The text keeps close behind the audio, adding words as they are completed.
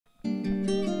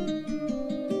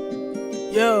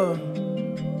Yeah.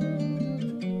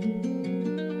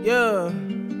 Yeah.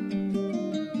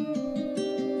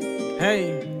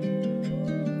 Hey.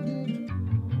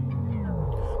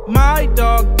 My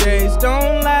dark days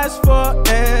don't last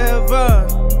forever.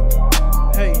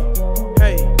 Hey,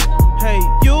 hey, hey.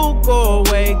 You go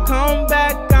away, come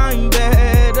back, I'm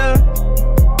better.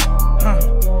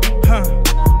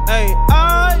 Hey,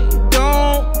 I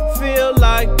don't feel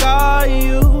like I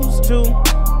used to.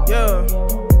 Yeah.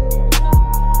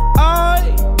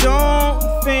 I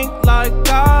don't think like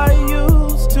I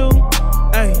used to.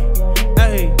 Hey,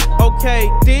 hey. Okay,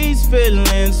 these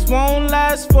feelings won't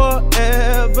last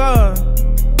forever.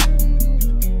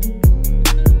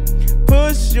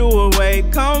 Push you away,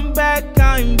 come back,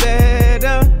 I'm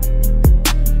better.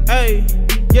 Hey,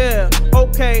 yeah,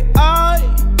 okay, I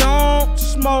don't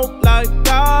smoke like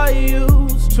I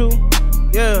used to.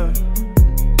 Yeah,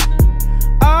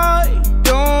 I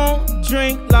don't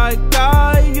drink like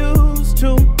I used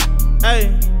to.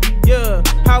 Hey, yeah,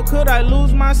 how could I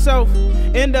lose myself?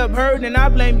 End up hurting, I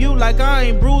blame you like I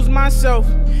ain't bruised myself.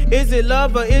 Is it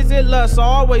love or is it lust? I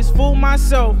always fool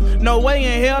myself. No way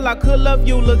in hell I could love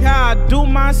you, look how I do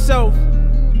myself.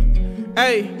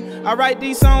 Hey, I write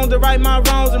these songs to right my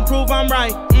wrongs and prove I'm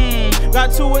right.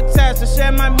 Got too attached to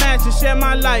share my match and share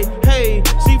my life. Hey,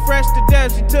 she fresh to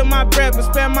death, she took my breath and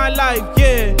spare my life.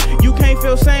 Yeah, you can't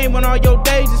feel same when all your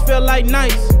days just feel like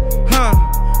nights.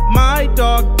 My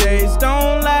dark days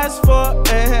don't last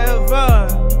forever.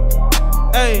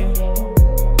 Hey,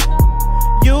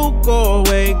 you go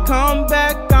away, come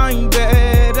back, I'm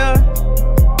better.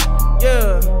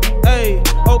 Yeah, hey,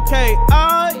 okay,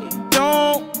 I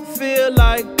don't feel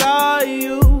like I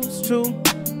used to.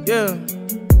 Yeah,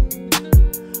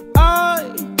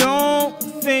 I don't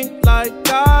think like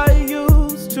I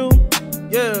used to.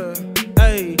 Yeah,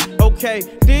 hey, okay,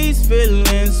 these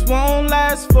feelings won't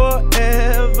last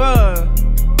forever.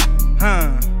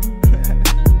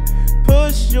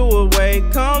 Push you away,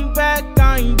 come back,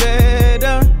 I'm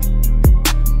better.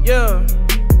 Yeah,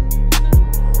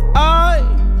 I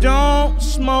don't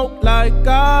smoke like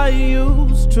I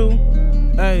used to.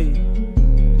 Hey,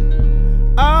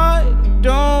 I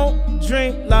don't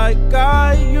drink like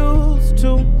I used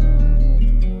to.